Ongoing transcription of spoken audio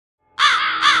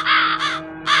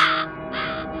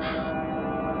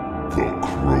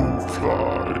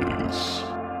subs.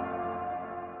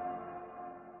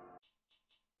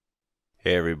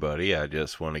 Hey everybody, I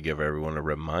just want to give everyone a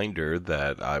reminder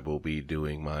that I will be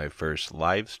doing my first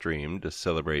live stream to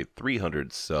celebrate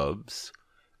 300 subs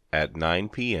at 9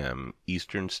 p.m.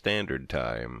 Eastern Standard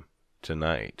Time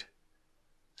tonight.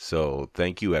 So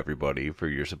thank you everybody for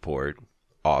your support.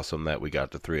 Awesome that we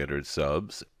got to 300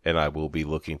 subs, and I will be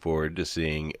looking forward to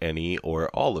seeing any or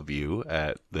all of you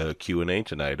at the Q&A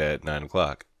tonight at 9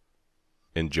 o'clock.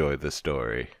 Enjoy the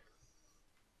story.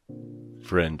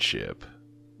 Friendship.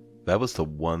 That was the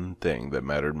one thing that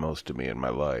mattered most to me in my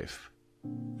life.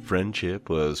 Friendship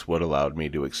was what allowed me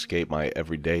to escape my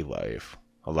everyday life,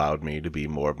 allowed me to be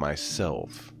more of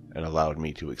myself, and allowed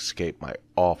me to escape my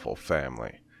awful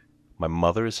family. My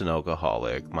mother is an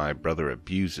alcoholic, my brother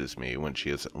abuses me when she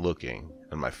isn't looking,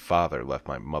 and my father left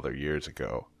my mother years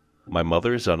ago. My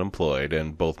mother is unemployed,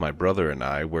 and both my brother and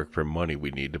I work for money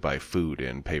we need to buy food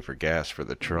and pay for gas for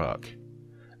the truck.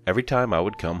 Every time I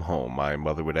would come home, my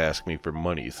mother would ask me for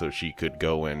money so she could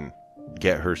go and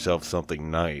get herself something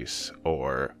nice,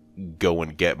 or go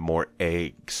and get more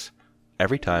eggs.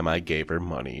 Every time I gave her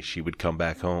money, she would come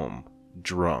back home,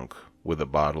 drunk, with a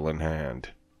bottle in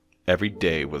hand. Every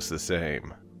day was the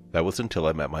same. That was until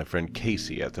I met my friend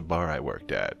Casey at the bar I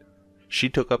worked at. She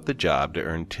took up the job to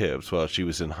earn tips while she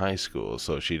was in high school,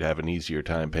 so she'd have an easier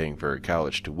time paying for her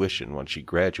college tuition once she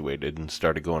graduated and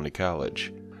started going to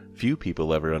college. Few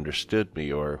people ever understood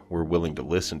me or were willing to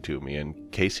listen to me, and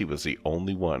Casey was the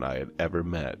only one I had ever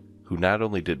met who not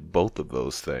only did both of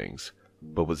those things,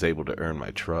 but was able to earn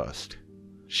my trust.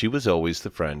 She was always the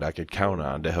friend I could count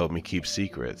on to help me keep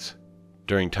secrets.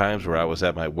 During times where I was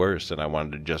at my worst and I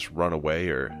wanted to just run away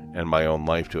or end my own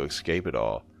life to escape it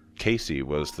all, Casey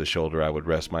was the shoulder I would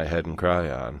rest my head and cry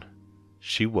on.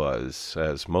 She was,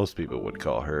 as most people would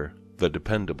call her, the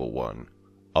dependable one.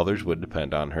 Others would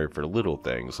depend on her for little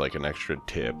things like an extra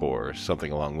tip or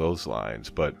something along those lines,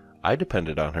 but I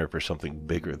depended on her for something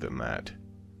bigger than that.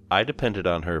 I depended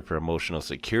on her for emotional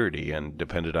security and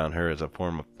depended on her as a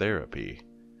form of therapy.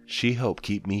 She helped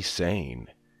keep me sane,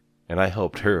 and I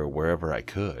helped her wherever I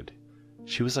could.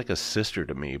 She was like a sister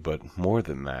to me, but more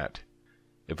than that.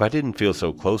 If I didn't feel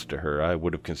so close to her, I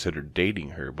would have considered dating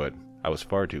her, but I was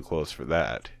far too close for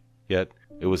that. Yet,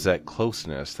 it was that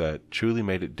closeness that truly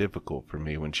made it difficult for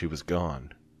me when she was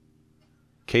gone.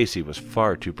 Casey was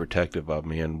far too protective of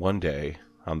me, and one day,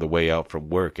 on the way out from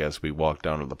work as we walked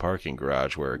down to the parking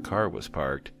garage where a car was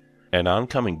parked, an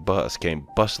oncoming bus came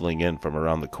bustling in from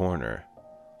around the corner.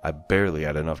 I barely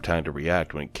had enough time to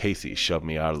react when Casey shoved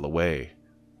me out of the way,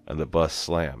 and the bus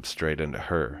slammed straight into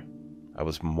her. I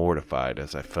was mortified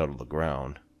as I fell to the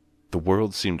ground. The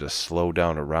world seemed to slow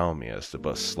down around me as the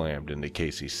bus slammed into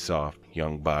Casey's soft,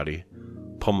 young body,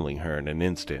 pummeling her in an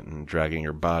instant and dragging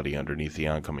her body underneath the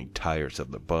oncoming tires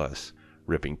of the bus,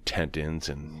 ripping tent-ins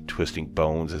and twisting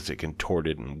bones as it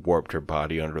contorted and warped her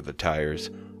body under the tires.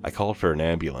 I called for an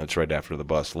ambulance right after the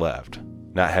bus left,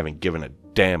 not having given a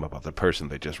damn about the person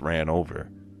they just ran over.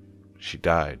 She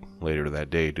died later that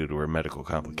day due to her medical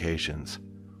complications.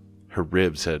 Her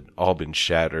ribs had all been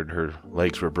shattered, her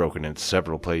legs were broken in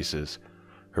several places,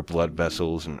 her blood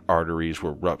vessels and arteries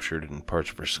were ruptured and parts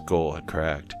of her skull had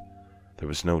cracked. There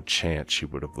was no chance she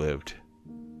would have lived,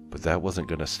 but that wasn't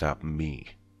going to stop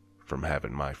me from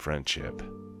having my friendship.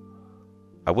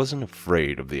 I wasn't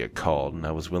afraid of the occult, and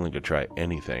I was willing to try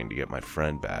anything to get my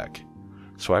friend back,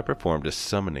 so I performed a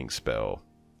summoning spell.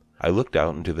 I looked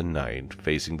out into the night,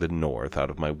 facing the north out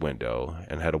of my window,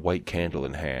 and had a white candle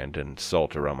in hand and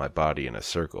salt around my body in a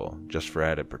circle, just for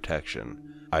added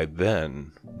protection. I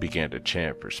then began to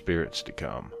chant for spirits to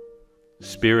come.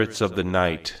 Spirits of the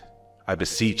night, I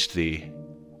beseech thee.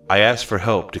 I ask for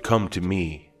help to come to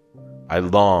me. I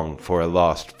long for a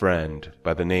lost friend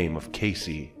by the name of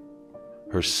Casey.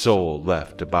 Her soul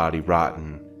left a body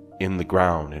rotten in the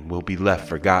ground and will be left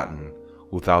forgotten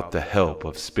without the help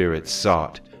of spirits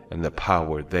sought and the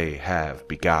power they have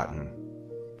begotten.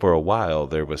 For a while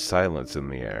there was silence in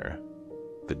the air,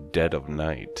 the dead of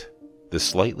night, the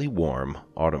slightly warm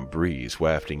autumn breeze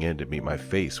wafting in to meet my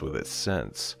face with its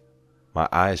scents. My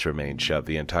eyes remained shut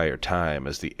the entire time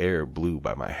as the air blew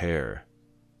by my hair.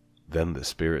 Then the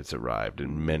spirits arrived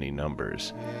in many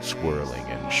numbers, swirling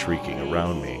and shrieking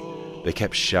around me. They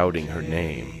kept shouting her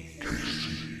name.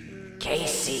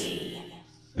 Casey.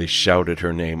 They shouted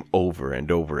her name over and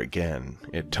over again,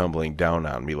 it tumbling down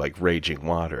on me like raging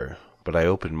water. But I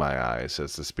opened my eyes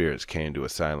as the spirits came to a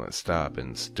silent stop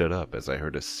and stood up as I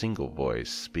heard a single voice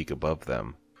speak above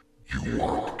them. You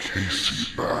want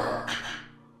Casey back?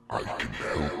 I can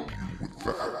help you with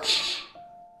that.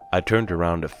 I turned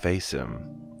around to face him.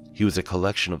 He was a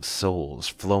collection of souls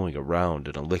flowing around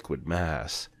in a liquid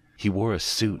mass. He wore a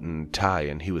suit and tie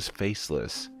and he was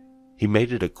faceless. He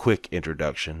made it a quick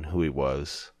introduction who he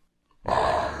was. I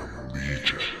am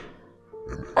Legion,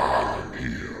 and I am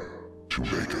here to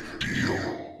make a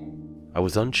deal. I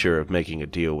was unsure of making a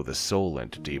deal with a soul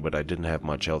entity, but I didn't have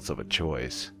much else of a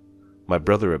choice. My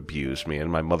brother abused me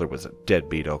and my mother was a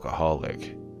deadbeat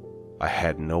alcoholic. I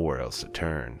had nowhere else to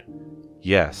turn.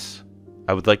 Yes,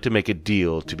 I would like to make a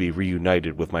deal to be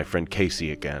reunited with my friend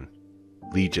Casey again.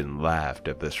 Legion laughed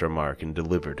at this remark and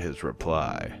delivered his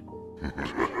reply.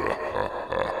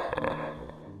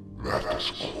 That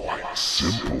is quite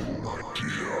simple, my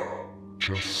dear.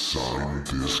 Just sign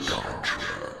this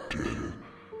contract and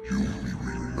you'll be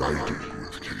reunited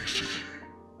with Casey.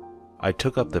 I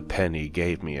took up the pen he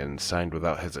gave me and signed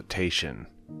without hesitation.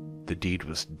 The deed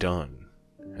was done,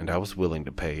 and I was willing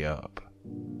to pay up.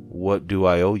 What do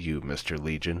I owe you, Mr.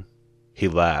 Legion? He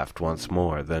laughed once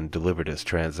more, then delivered his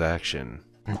transaction.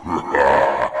 We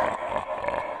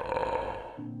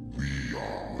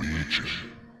are Legion,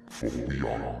 for we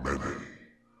are many,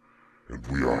 and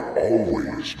we are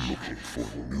always looking for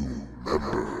new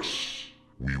members.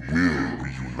 We will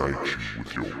reunite you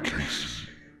with your Casey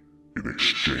in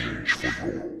exchange for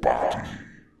your body.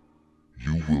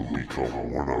 You will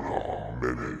become one of our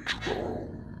many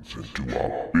drones and do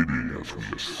our bidding as we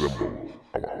assemble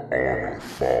our army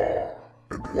far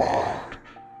and wide.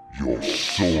 Your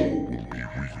soul will be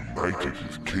reunited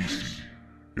with Casey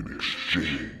in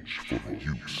exchange for the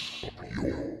use of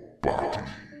your body.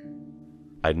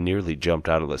 I nearly jumped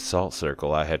out of the salt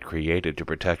circle I had created to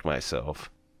protect myself.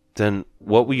 Then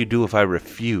what will you do if I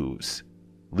refuse?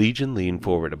 Legion leaned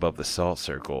forward above the salt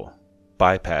circle,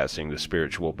 bypassing the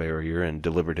spiritual barrier, and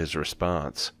delivered his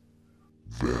response.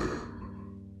 Then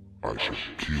I shall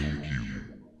kill you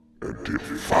and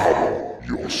devour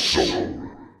your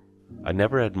soul. I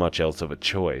never had much else of a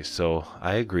choice, so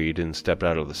I agreed and stepped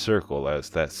out of the circle, as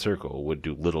that circle would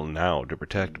do little now to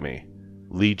protect me.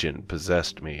 Legion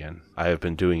possessed me, and I have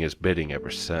been doing his bidding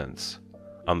ever since.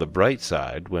 On the bright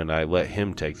side, when I let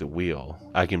him take the wheel,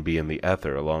 I can be in the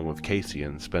ether along with Casey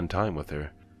and spend time with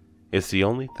her. It's the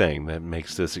only thing that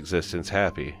makes this existence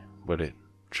happy, but it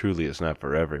truly is not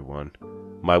for everyone.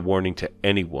 My warning to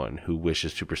anyone who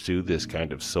wishes to pursue this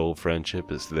kind of soul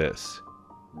friendship is this.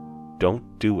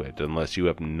 Don't do it unless you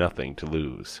have nothing to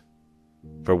lose.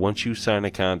 For once you sign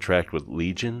a contract with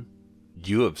Legion,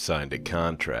 you have signed a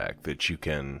contract that you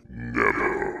can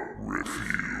never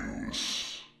refuse.